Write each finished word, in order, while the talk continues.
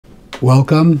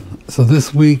Welcome. So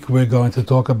this week we're going to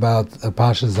talk about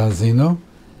Parshas Haazinu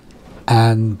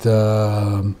and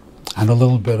a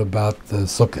little bit about the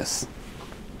Sukkos.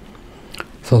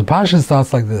 So the Parsha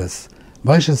starts like this.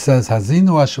 Moshe says,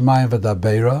 Haazinu Hashemayim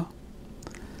v'dabeira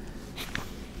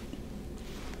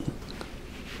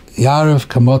Yarav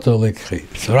kamoto likchi.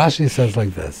 So Rashi says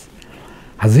like this.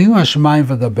 Haazinu Hashemayim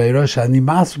v'dabeira shani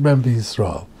masrem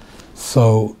b'Yisrael.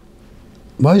 So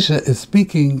Moshe is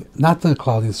speaking not to the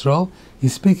Klal Yisrael,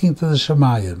 he's speaking to the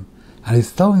Shemayim. And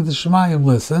he's telling the Shemayim,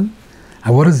 listen,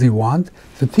 and what does he want?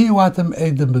 V'tiyu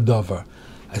edim b'dover.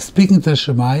 I'm speaking to the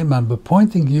Shemayim, I'm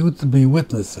appointing you to be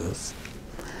witnesses.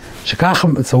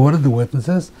 Chacham, so what are the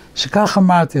witnesses? Chacham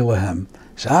marti lehem.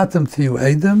 She'atem tiyu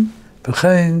edim,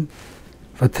 v'chein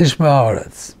v'tishma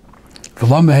haaretz.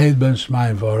 V'lo mehed ben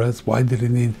Shemayim v'aretz. Why did he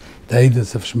need the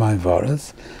edus of Shemayim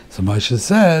v'aretz? So Moshe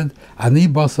said, Ani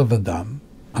basav adam.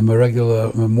 I'm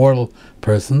a mortal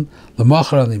person.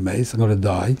 L'machar ani meis, I'm going to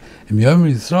die. Im yom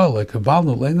Yisrael,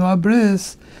 kabalnu leinu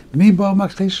abris, mi bo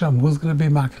makisham, who's going to be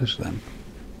makish them?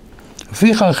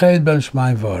 V'ficha ched ben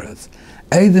Shemayim v'aretz.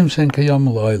 Edim shen kayom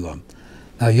l'oilam.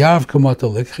 Now, Yarav kamoto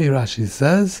likchi, Rashi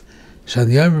says, Shan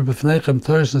yom b'fneichem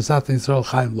torish nesat Yisrael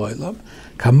chaim l'oilam,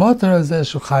 kamoto hazeh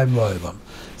shu chaim l'oilam.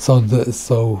 So the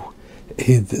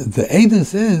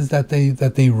edus is that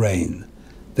they reign.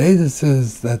 The edus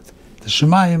is that the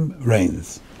Shemayim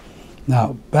reigns.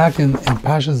 Now, back in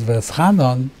Parshas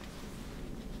V'eschanon,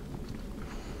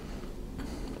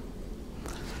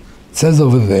 it says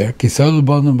over there, Kisol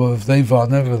bonim b'vdei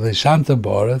v'onev v'leishanta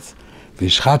b'oretz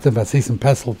v'yishchatem v'asisim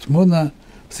pesel tmuna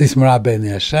v'asisim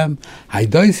rabbeini Hashem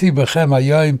haidoisi b'chem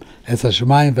hayoim es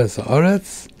ha-Shemayim v'es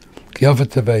ha-oretz kiyovet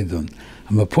teveidun.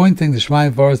 I'm appointing the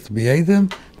Shemayim v'oretz to be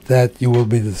edim that you will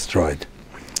be destroyed.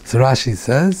 So Rashi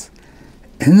says,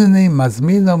 Hineni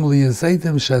mazminam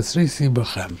liyazeitim shasrisi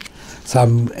b'chem. So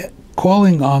I'm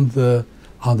calling on the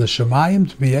Shemayim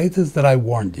to be edus that I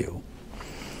warned you.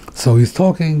 So he's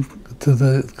talking to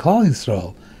the Klal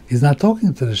Yisrael. He's not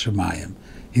talking to the Shemayim.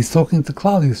 He's talking to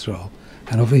Klal Yisrael.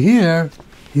 And over here,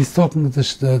 he's talking to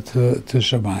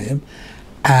Shemayim.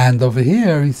 And over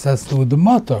here, he says to the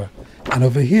Motor. And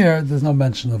over here, there's no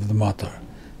mention of the Motor.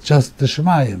 Just the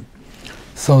Shemayim.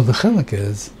 So the chiluk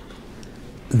is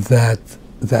that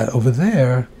over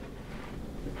there,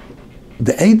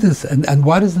 the edus, and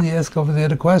why doesn't he ask over there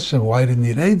the question? Why do you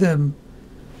need edim?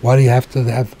 Why do you have to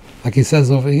have, like he says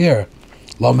over here,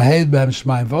 Lo mehed ben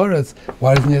Shemayim v'aretz?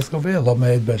 Why doesn't he ask over here, Lo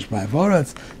mehed ben Shemayim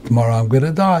v'aretz? Tomorrow I'm going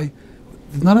to die.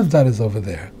 None of that is over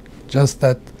there. Just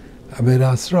that Abed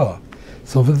Asra.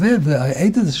 So over there, the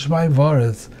edus Shemayim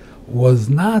v'aretz was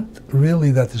not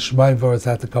really that the Shemayim v'aretz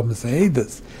had to come and say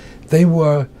edus. They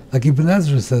were, like Ibn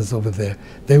Ezra says over there,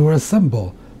 they were a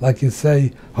symbol. Like you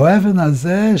say, Ho'even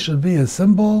hazeh should be a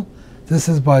symbol. This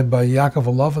is by Yaakov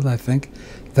Yosef Reinman, I think,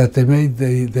 that they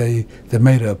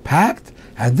made a pact,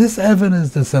 and this Evan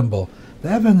is the symbol. The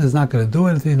Evan is not going to do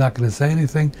anything, not going to say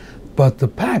anything, but the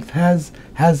pact has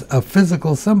a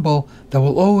physical symbol that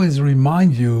will always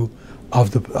remind you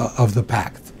of the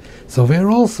pact. So there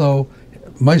also,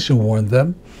 Moshe warned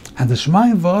them, and the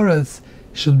Shemayim v'aretz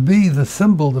should be the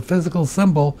symbol, the physical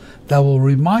symbol that will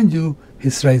remind you,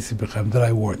 Hisreisi b'chem, that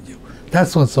I warned you.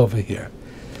 That's what's over here.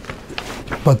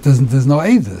 But there's no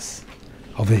edus.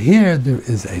 Over here, there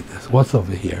is edus. What's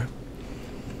over here?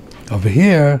 Over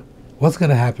here, what's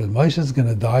going to happen? Moshe is going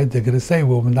to die. They're going to say,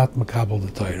 well, we're not makabel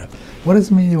the Torah. What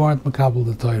does it mean you aren't makabel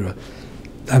the Torah?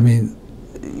 I mean,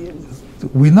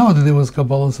 we know that there was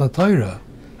kabbalas HaTorah.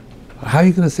 How are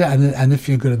you going to say, and if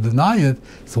you're going to deny it,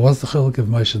 so what's the chiluk if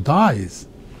Moshe dies?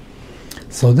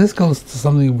 So this goes to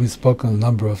something we've spoken a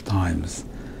number of times,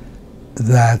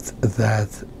 that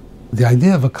the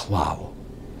idea of a klal,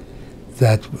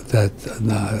 that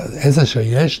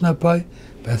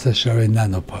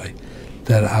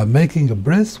I'm making a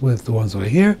bris with the ones who are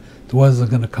here, the ones that are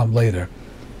going to come later.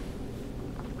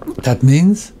 That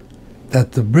means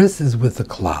that the bris is with the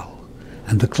klal,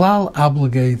 and the klal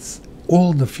obligates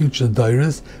all the future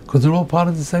dairas, because they're all part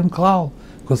of the same klal.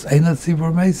 Because einat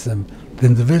tzibur meisim, the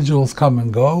individuals come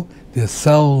and go, their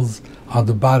cells are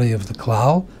the body of the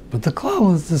klal, but the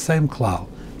klal is the same klal.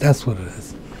 That's what it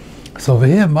is. So over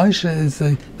here, Moshe is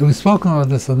we've spoken about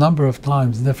this a number of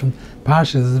times in different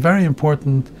parshas. It's a very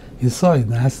important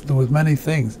yesod. It has to do with many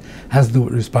things. It has to do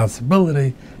with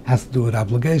responsibility, has to do with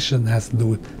obligation, has to do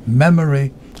with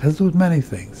memory, has to do with many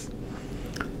things.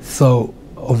 So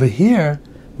over here,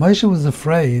 Moshe was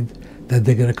afraid that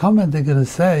they're going to come and they're going to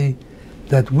say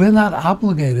that we're not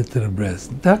obligated to the bris.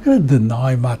 They're not going to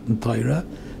deny Matan Torah.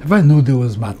 If I knew there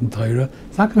was Matan Torah,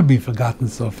 it's not going to be forgotten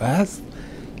so fast.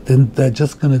 Then they're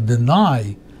just going to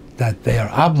deny that they are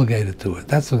obligated to it.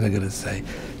 That's what they're going to say.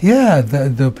 Yeah,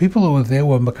 the people who were there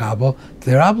were makabel.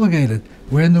 They're obligated.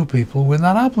 We're new people. We're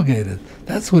not obligated.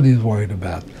 That's what he's worried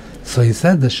about. So he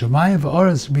said the Shemayim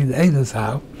v'Oretz should be the Eidos.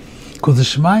 How? Because the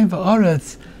Shemayim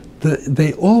v'Oretz,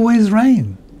 they always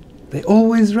rain. They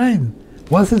always rain.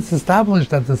 Once it's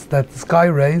established that the sky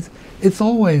rains, it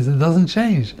doesn't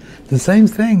change. The same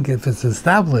thing if it's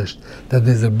established that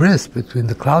there's a bris between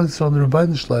the Klal Yisrael and the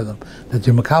Rebbeinu Shloim, that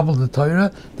you makabel the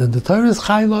Torah, then the Torah is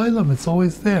Chai L'Olam, it's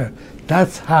always there.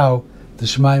 That's how the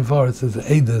Shemayim v'Oretz is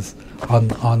Eidos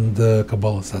on the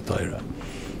Kabbalah Torah.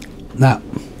 Now,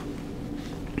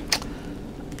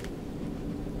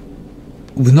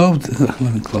 we know,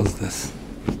 let me close this.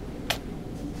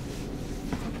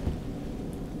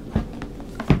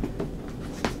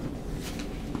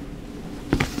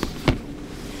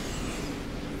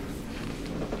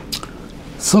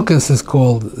 Sukkos is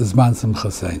called Zman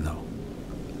Simchaseinu.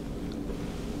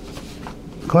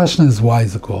 The question is, why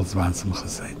is it called Zman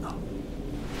Simchaseinu?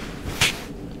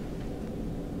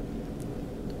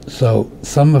 So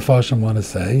some Mefarshim want to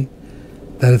say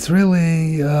that it's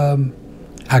really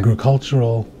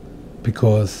agricultural,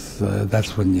 because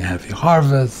that's when you have your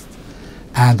harvest,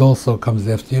 and also comes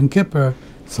after Yom Kippur,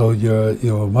 so you're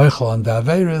moichel on the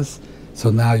Averis, so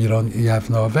now you have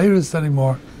no Averis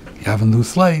anymore, you have a new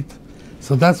slate.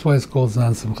 So that's why it's called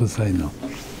Zman Simchaseinu.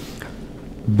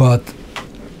 But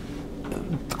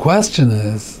the question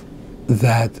is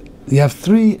that you have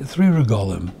three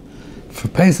regalim. For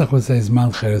Pesach we say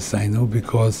Zman Chereseinu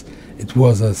because it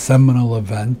was a seminal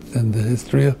event in the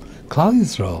history of Klal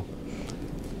Yisrael.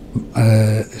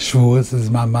 Shavuos is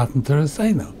Zman Matan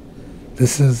Tereseinu.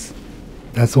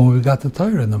 That's when we got the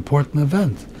Torah, an important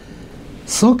event.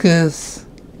 Sukkos,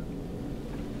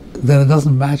 then it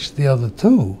doesn't match the other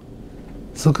two.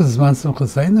 Sukkos is Zman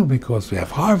Simchaseinu because we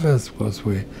have harvest, because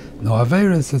we know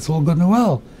Averis, it's all good and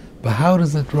well. But how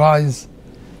does it rise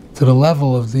to the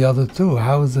level of the other two?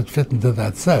 How does it fit into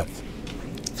that set?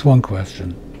 It's one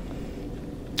question.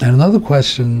 And another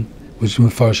question, which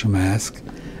Mefarshim ask,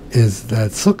 is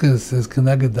that Sukkos is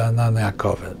Keneged Danan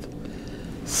Yaakov.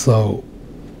 So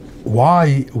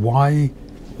why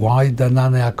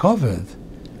Danan Yaakov?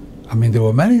 I mean, there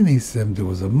were many Nisim. There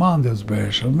was Aman, there was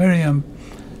Beresh Miriam.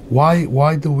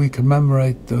 Why do we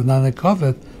commemorate the Danan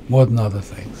Yaakov more than other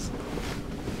things?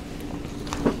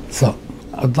 So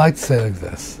I'd like to say like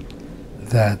this: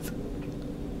 that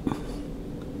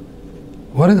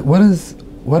what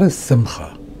is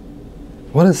simcha?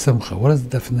 What is simcha? What is the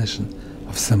definition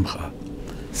of simcha?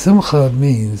 Simcha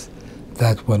means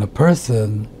that when a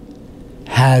person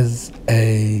has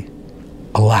a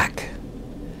lack,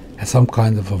 has some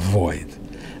kind of a void,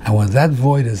 and when that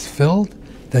void is filled,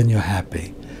 then you're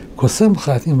happy. Because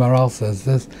simcha, I think Maral says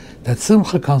this, that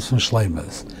simcha comes from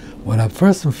shleimus. When a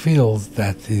person feels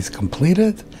that he's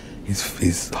completed,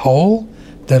 he's whole,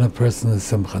 then a person is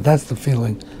simcha. That's the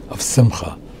feeling of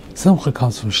simcha. Simcha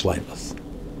comes from shleimus.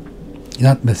 You're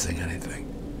not missing anything.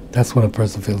 That's when a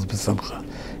person feels b'simcha.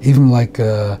 Even like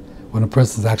when a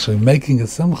person is actually making a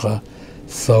simcha,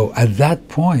 so at that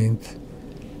point,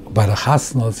 by the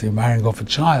chasnos, you're marrying off a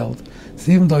child,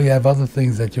 so even though you have other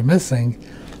things that you're missing,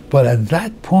 but at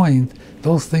that point,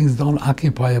 those things don't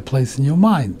occupy a place in your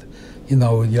mind. You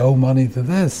owe money to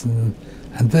this and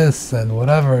this and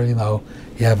whatever, you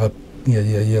have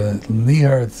your knee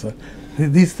hurts.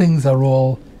 These things are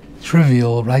all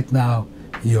trivial right now.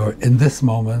 You're in this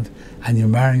moment and you're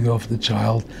marrying off the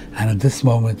child, and at this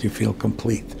moment you feel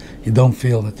complete. You don't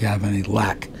feel that you have any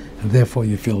lack, and therefore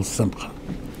you feel simcha.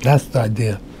 That's the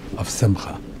idea of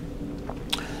simcha.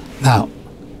 Now,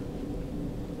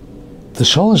 the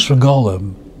Sholosh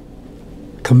Regalim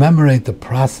commemorate the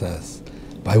process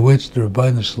by which the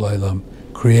Rebbeinu Shloim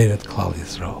created Klal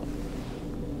Yisrael.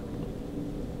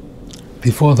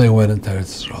 Before they went into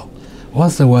Eretz Yisrael.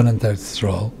 Once they went into Eretz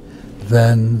Yisrael,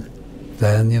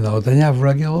 then you have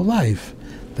regular life.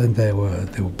 Then they were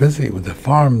busy with their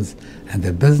farms and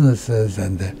their businesses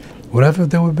and whatever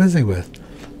they were busy with.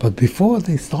 But before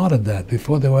they started that,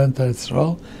 before they went to Eretz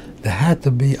Yisrael, there had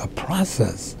to be a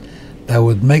process that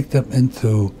would make them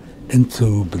into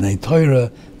B'nai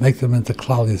Torah, make them into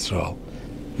Klal Yisrael,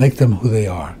 make them who they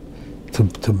are,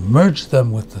 to merge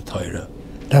them with the Torah.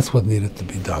 That's what needed to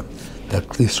be done. That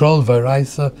Yisrael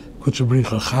v'Raisa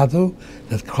Kuchabricha Chadu,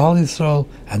 that Klal Yisrael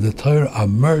and the Torah are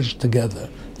merged together.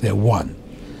 They're one.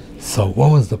 So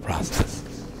what was the process?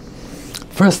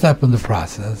 First step in the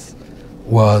process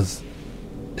was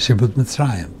Shibud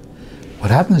Mitzrayim.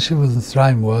 What happened in Shibud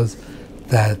Mitzrayim was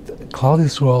that Klal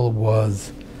Yisrael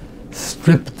was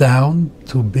stripped down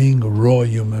to being raw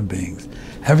human beings.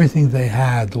 Everything they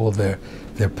had, all their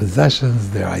their possessions,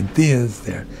 their ideas,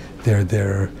 their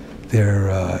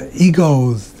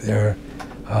egos, they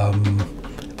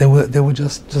were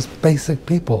just basic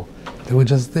people. They were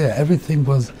just there. Everything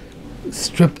was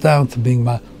stripped down to being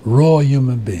raw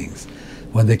human beings.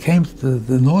 When they came to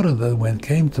when it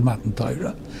came to Matan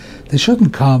Torah, they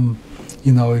shouldn't come,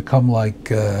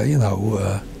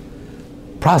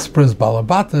 prosperous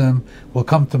Balabatim will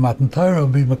come to Matan Torah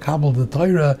and be Makabel the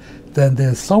Torah. Then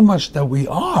there's so much that we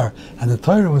are, and the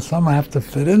Torah would somehow have to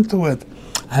fit into it,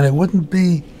 and it wouldn't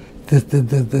be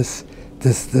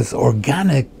this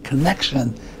organic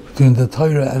connection between the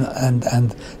Torah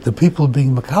and the people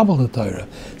being Makabel the Torah.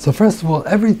 So first of all,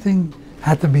 everything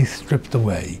had to be stripped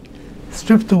away.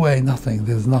 Stripped away, nothing.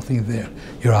 There's nothing there.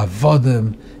 You're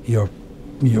avodim. You're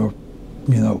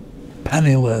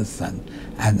penniless, and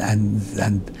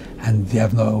you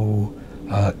have no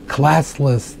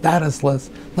classless, statusless,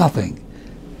 nothing.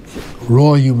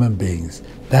 Raw human beings.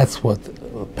 That's what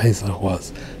Pesach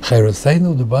was.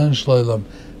 Chereseinu, the Baruch Shloim,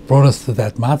 brought us to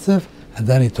that matzav, and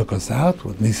then he took us out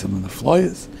with Nisim and the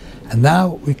Floyas, and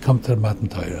now we come to the Matan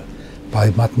Torah.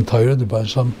 By Matan Torah, the Baruch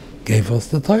Shloim gave us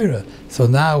the Torah. So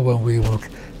now when we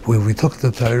took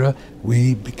the Torah,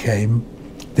 we became,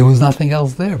 there was nothing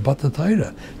else there but the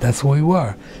Torah. That's who we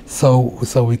were. So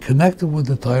we connected with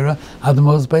the Torah at the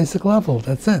most basic level.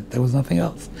 That's it. There was nothing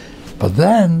else. But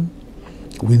then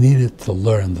we needed to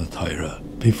learn the Torah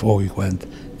before we went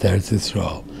to Eretz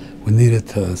Yisrael. We needed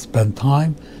to spend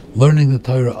time learning the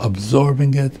Torah,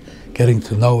 absorbing it, getting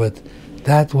to know it.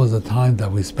 That was the time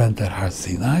that we spent at Har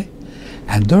Sinai.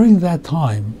 And during that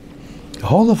time, the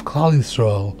whole of Klal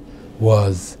Yisrael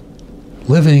was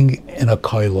living in a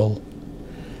koilel,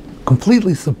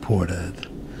 completely supported.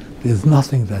 There's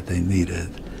nothing that they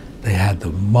needed. They had the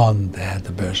mun, they had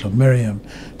the Beresh of Miriam,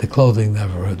 the clothing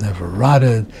never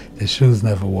rotted, the shoes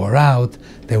never wore out,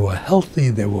 they were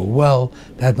healthy, they were well,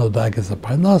 they had no daigas of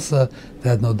parnasa, they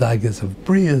had no daigas of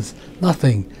brias,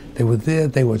 nothing. They were there,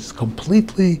 they were just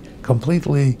completely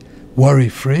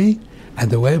worry-free,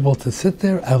 and they were able to sit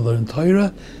there and learn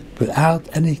Torah without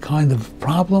any kind of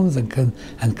problems and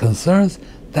concerns.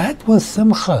 That was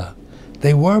simcha.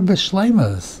 They were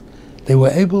b'shleimus. They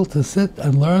were able to sit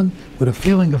and learn with a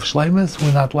feeling of shleimus.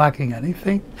 We're not lacking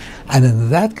anything. And in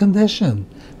that condition,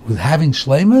 with having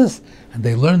shleimus, and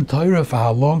they learned Torah for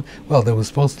how long? Well, they were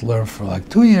supposed to learn for like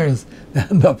 2 years. They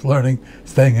ended up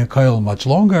staying in koil much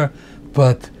longer.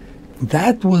 But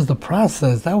that was the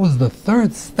process. That was the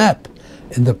third step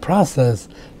in the process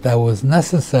that was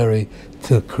necessary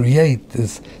to create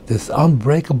this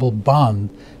unbreakable bond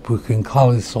between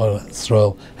Klal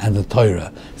Yisrael and the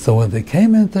Torah. So when they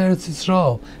came into Eretz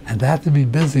Yisrael, and they had to be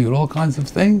busy with all kinds of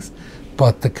things,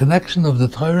 but the connection of the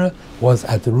Torah was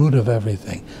at the root of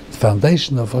everything. The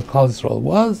foundation of what Klal Yisrael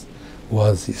was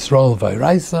Yisrael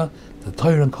Vayraisa. The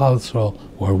Torah and Klal Yisrael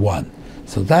were one.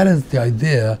 So that is the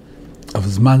idea of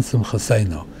Zman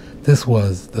Simchaseinu. This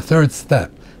was the third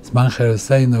step. Zman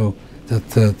Chereseinu,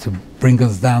 to bring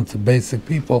us down to basic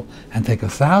people and take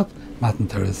us out. Matan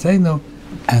Tereseinu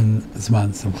and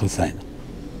Zman Simchaseinu.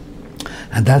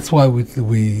 And that's why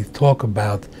we talk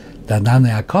about the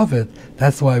Nane Akovet.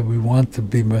 That's why we want to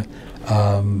be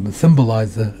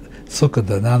symbolize the Sukkah,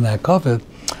 the Nane Akovet.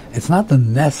 It's not the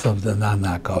ness of the Nane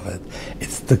Akovet.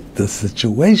 It's the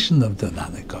situation of the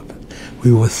Nane Akovet.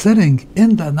 We were sitting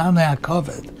in the Nane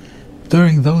Akovet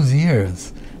during those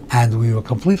years, and we were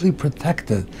completely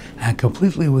protected and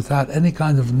completely without any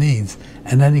kind of needs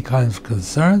and any kind of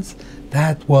concerns.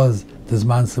 That was the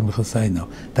Zman Simchaseinu.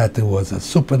 That there was a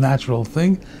supernatural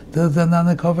thing, the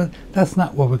Nane Akovet. That's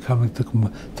not what we're coming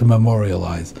to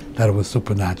memorialize, that it was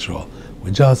supernatural.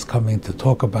 We're just coming to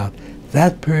talk about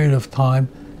that period of time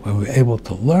when we were able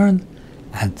to learn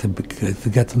and to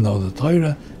get to know the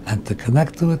Torah and to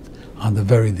connect to it on the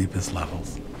very deepest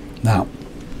levels. Now,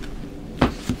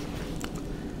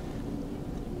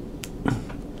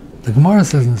 the Gemara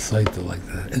says in Saita like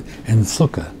that, in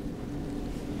Sukkah,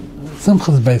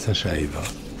 Simchas Beis HaSheiva.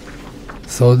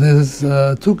 So there's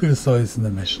two Gersois in the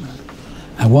Mishnah.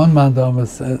 And one Mandama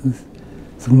says,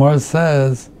 the Gemara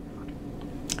says,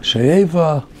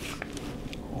 Sheiva,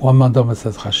 one Mandama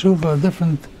says Chashuva,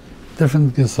 different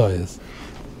Gersois.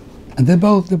 And they're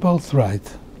both right.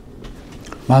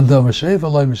 Mandama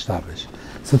Sheiva, Loi Mishtavish.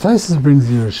 So Taisus brings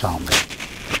Yerushalmi.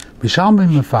 B'Shalmi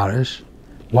Mefarish,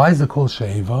 why is it called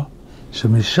Sheiva?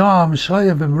 Shemisham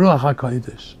Shoyev B'Ruach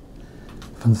HaKodesh.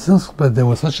 From Simcha, there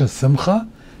was such a Simcha,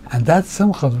 and that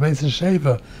Simcha of Beis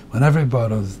Sheiva, when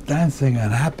everybody was dancing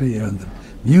and happy and the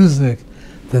music,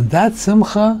 then that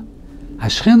Simcha,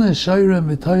 Hashchina Shoyre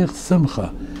Mitoich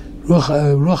Simcha.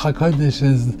 Ruach HaKodesh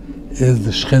is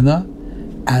the Shchina,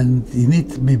 and you need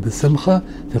to be besimcha.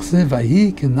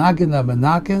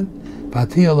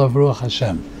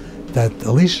 That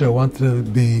Elisha wanted to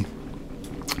be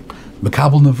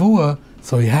Mekabel Nevuah,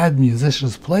 so he had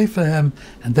musicians play for him,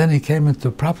 and then he came into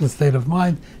a proper state of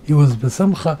mind. He was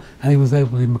besimcha, and he was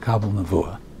able to be Mekabel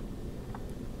Nevuah.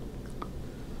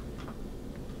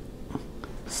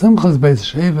 Simchas Beis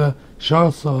Sheva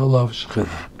Sharsa Olav Shechina.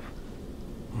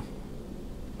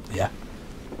 Yeah.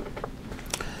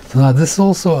 So now this is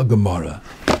also a Gemara.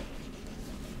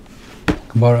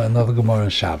 Another Gemara in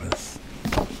Shabbos.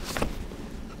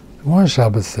 Gemara in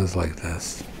Shabbos says like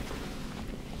this: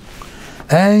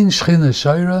 Ein Shechina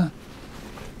Shoira,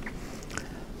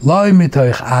 Loi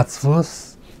mitoich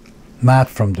atzvus, not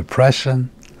from depression,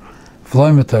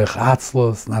 V'loi mitoich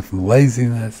atzvus, not from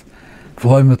laziness,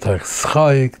 V'loi mitoich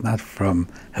schaik, not from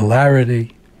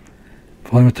hilarity,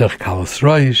 V'loi mitoich kalos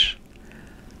roish,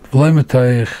 V'loi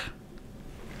mitoich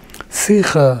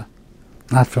sicha,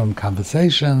 not from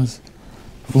conversations,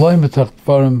 V'loi mitoich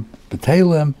dvarim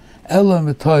b'telim, Ela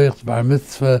mitoich dvar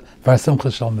mitzvah, dvar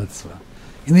simcha shal mitzvah.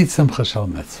 You need simcha shal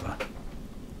mitzvah.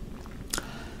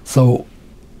 So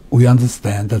we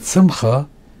understand that simcha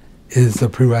is a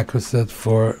prerequisite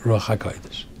for Ruach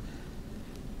HaKodesh.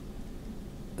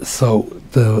 So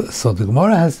the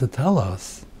Gemara has to tell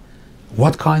us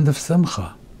what kind of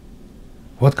simcha.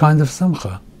 What kind of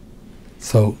simcha?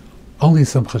 So only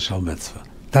simcha shal mitzvah.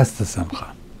 That's the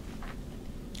simcha.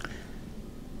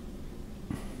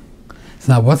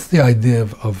 So now, what's the idea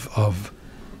of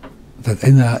that?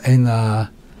 Shechina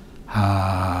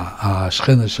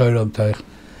shoyram teich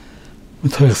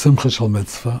simcha shal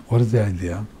mitzvah. What is the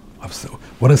idea?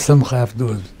 What does simcha have to do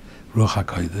with Ruach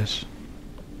HaKodesh?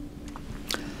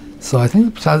 So I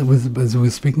think, as we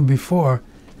were speaking before,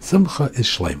 simcha is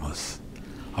shleimus.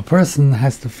 A person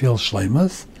has to feel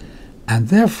shleimus, and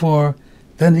therefore,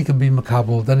 then he can be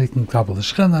makabel. Then he can makabel the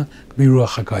Shechina, be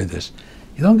Ruach HaKodesh.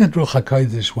 You don't get Ruach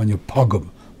HaKodesh when you're pogum,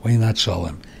 when you're not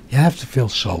shalom. You have to feel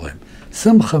shalom.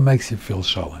 Simcha makes you feel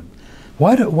shalom.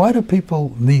 Why do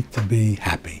people need to be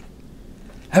happy?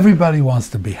 Everybody wants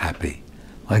to be happy.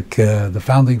 Like the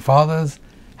founding fathers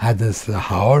had this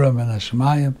ha'oram and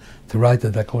ha'shemayim to write the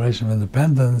Declaration of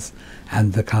Independence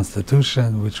and the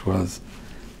Constitution, which was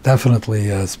definitely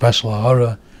a special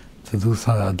ha'ora to do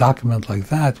a document like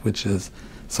that, which is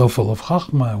so full of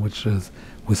chachma, which is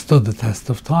withstood the test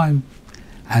of time.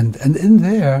 And in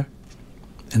there,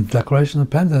 in the Declaration of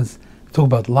Independence, talk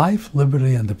about life,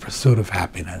 liberty, and the pursuit of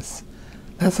happiness.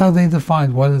 That's how they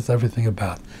define what is everything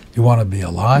about. You want to be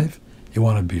alive, you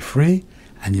want to be free,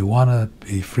 and you want to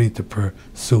be free to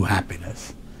pursue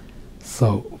happiness.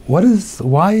 So, why do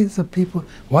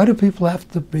people have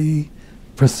to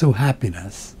pursue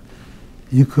happiness?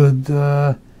 You could,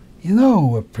 a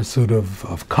pursuit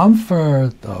of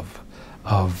comfort, of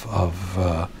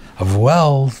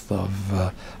wealth,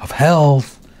 of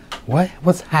health.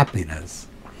 What's happiness?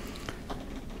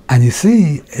 And you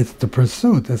see, it's the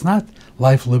pursuit. It's not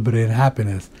life, liberty, and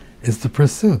happiness. It's the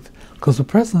pursuit. Because the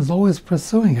person is always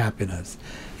pursuing happiness.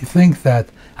 You think that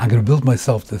I'm going to build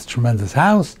myself this tremendous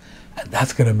house, and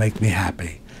that's going to make me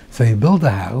happy. So you build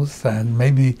a house, and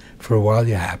maybe for a while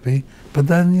you're happy, but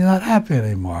then you're not happy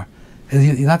anymore.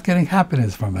 You're not getting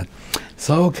happiness from it.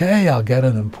 So, okay, I'll get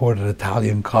an imported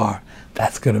Italian car.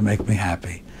 That's going to make me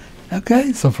happy.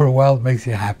 Okay, so for a while it makes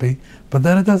you happy, but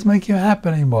then it doesn't make you happy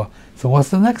anymore. So what's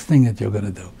the next thing that you're going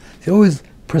to do? You're always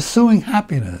pursuing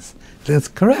happiness. That's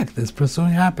correct, it's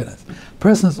pursuing happiness. A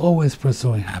person is always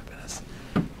pursuing happiness.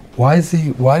 Why does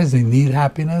he need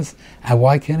happiness, and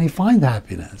why can't he find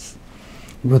happiness?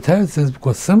 The Torah says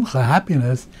because simcha,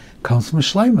 happiness, comes from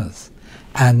shleimus.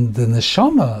 And the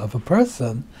neshama of a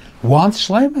person wants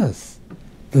shleimus.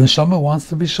 The neshama wants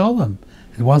to be shalom.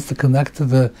 It wants to connect to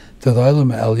the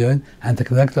Olam Elyon, and to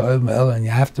connect to the Olam Elyon, you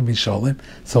have to be shalom.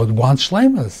 So it wants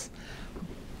shleimus.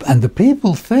 And the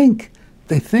people think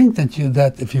that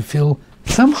if you feel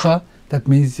simcha, that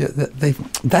means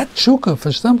that shukah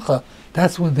for simcha,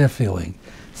 that's what they're feeling.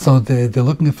 So they're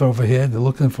looking for over here, they're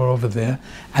looking for over there,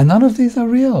 and none of these are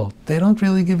real. They don't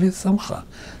really give you simcha.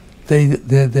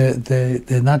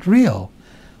 They're not real.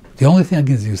 The only thing that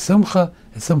gives you simcha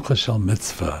is simcha shel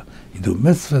mitzvah. You do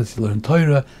mitzvahs, you learn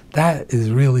Torah. That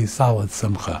is really solid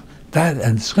simcha. That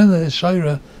and Shechina is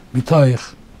shayra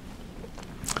mitoich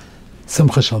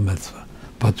simcha shel mitzvah.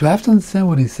 But you have to understand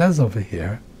what he says over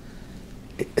here.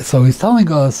 So he's telling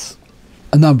us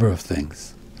a number of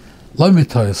things. Maybe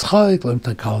if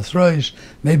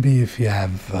you're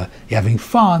having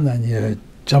fun and you're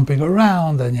jumping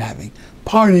around and you're having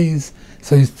parties,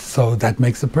 so that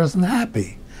makes a person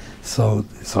happy. So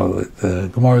the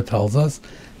Gemara tells us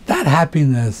that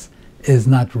happiness is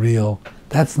not real.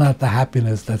 That's not the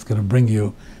happiness that's going to bring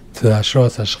you to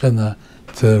Hashros HaShechina,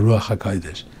 to Ruach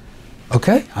HaKodesh.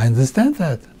 Okay, I understand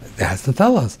that. It has to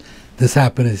tell us, this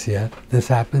happiness here, this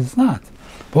happiness not.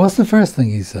 But what's the first thing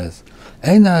he says?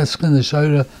 Why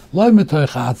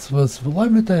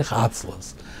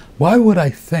would I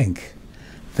think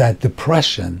that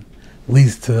depression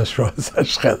leads to Hashros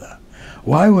HaShechina?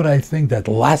 Why would I think that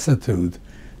lassitude,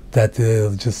 that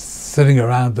just sitting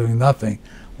around doing nothing,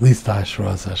 leads to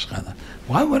Hashros HaShechina?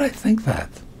 Why would I think that?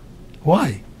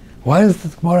 Why? Why does the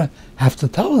Gemara have to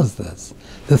tell us this?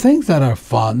 The things that are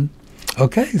fun,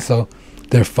 okay, so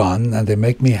they're fun and they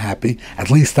make me happy,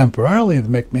 at least temporarily they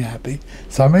make me happy.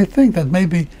 So I may think that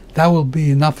maybe that will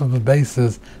be enough of a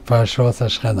basis for Hashros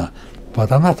HaShechina.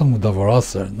 But I'm not talking about Davar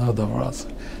Aser, no Davar Aser.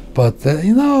 But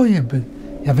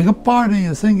you're having a party,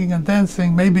 you're singing and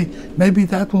dancing, maybe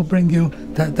that will bring you,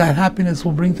 that happiness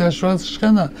will bring to Hashros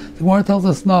HaShechina. The Gemara tells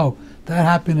us no. That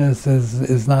happiness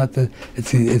is not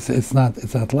it's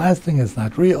not lasting. It's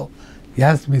not real. It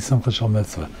has to be Simcha Shel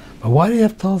Mitzvah. But why do you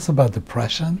have to tell us about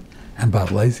depression and about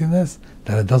laziness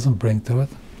that it doesn't bring to it?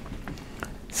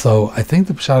 So I think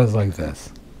the pshat is like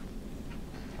this: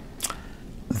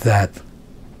 that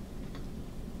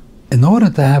in order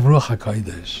to have Ruach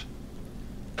HaKodesh,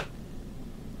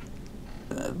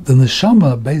 the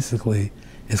neshama basically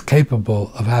is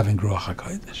capable of having Ruach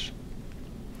HaKodesh.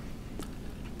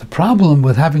 The problem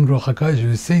with having Ruach HaKodesh,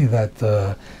 you see that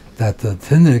the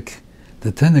tinnik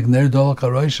ner dolak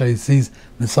haroisha, he sees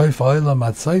Mesoif Olam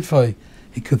at Soifai,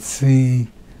 he could see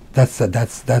that's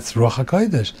Ruach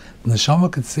HaKodesh. The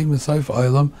neshama could see Mesoif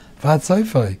Olam vat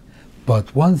Soifai,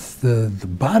 but once the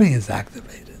body is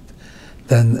activated,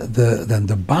 then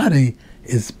the body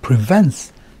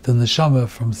prevents the neshama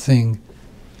from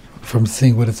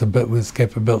seeing what it's about with its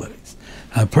capabilities.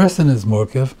 And a person is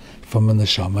morkiv from a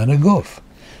neshama and a guf.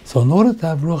 So in order to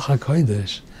have Ruach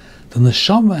HaKodesh, the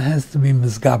neshama has to be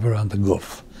misgaber on the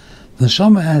guf. The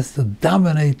neshama has to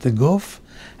dominate the guf,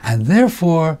 and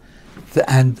therefore,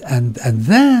 and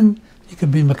then you can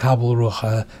be mekabel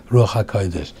Ruach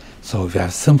HaKodesh. So if you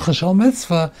have Simcha Shel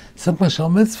Mitzvah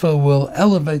will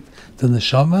elevate the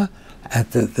neshama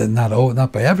at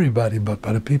not by everybody, but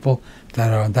by the people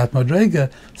that are on that madrega.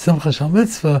 Simcha Shel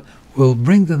Mitzvah will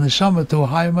bring the neshama to a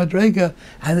higher madrega,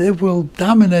 and it will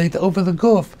dominate over the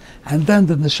guf, and then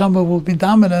the neshama will be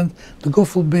dominant. The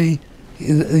guf will be,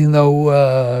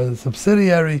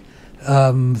 subsidiary,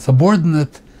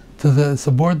 subordinate to the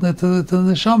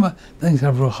neshama. Then you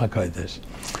have Ruach HaKodesh.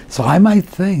 So I might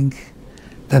think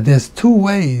that there's two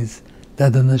ways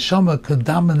that the neshama could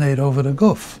dominate over the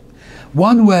guf.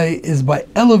 One way is by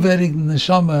elevating the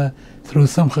neshama through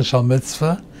Simcha Shel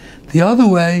Mitzvah. The other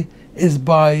way is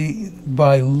by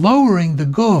lowering the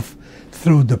guf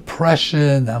through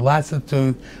depression and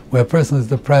lassitude. Where a person is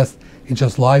depressed, he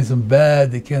just lies in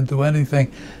bed, he can't do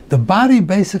anything. The body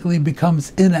basically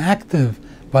becomes inactive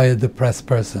by a depressed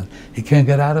person. He can't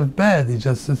get out of bed, he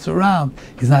just sits around,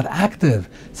 he's not active.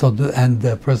 And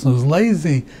the person who's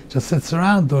lazy just sits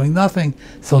around doing nothing.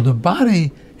 So the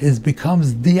body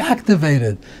becomes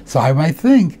deactivated. So I might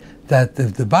think that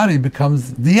if the body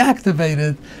becomes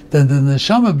deactivated, then the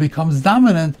neshama becomes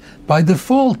dominant by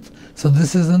default. So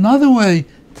this is another way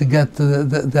to get to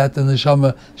that the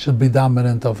neshama should be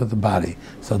dominant over the body.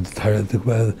 So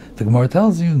the Gemara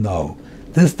tells you, no,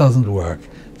 this doesn't work.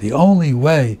 The only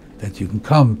way that you can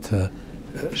come to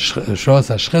Hashros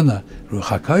HaShechina,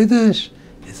 Ruach HaKodesh,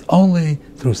 is only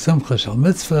through Simcha Shel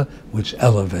Mitzvah, which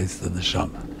elevates the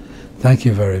neshama. Thank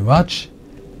you very much,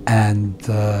 and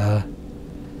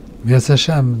Yas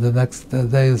Hashem, the next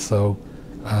day or so,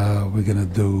 we're going to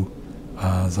do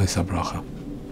Zaysa Bracha.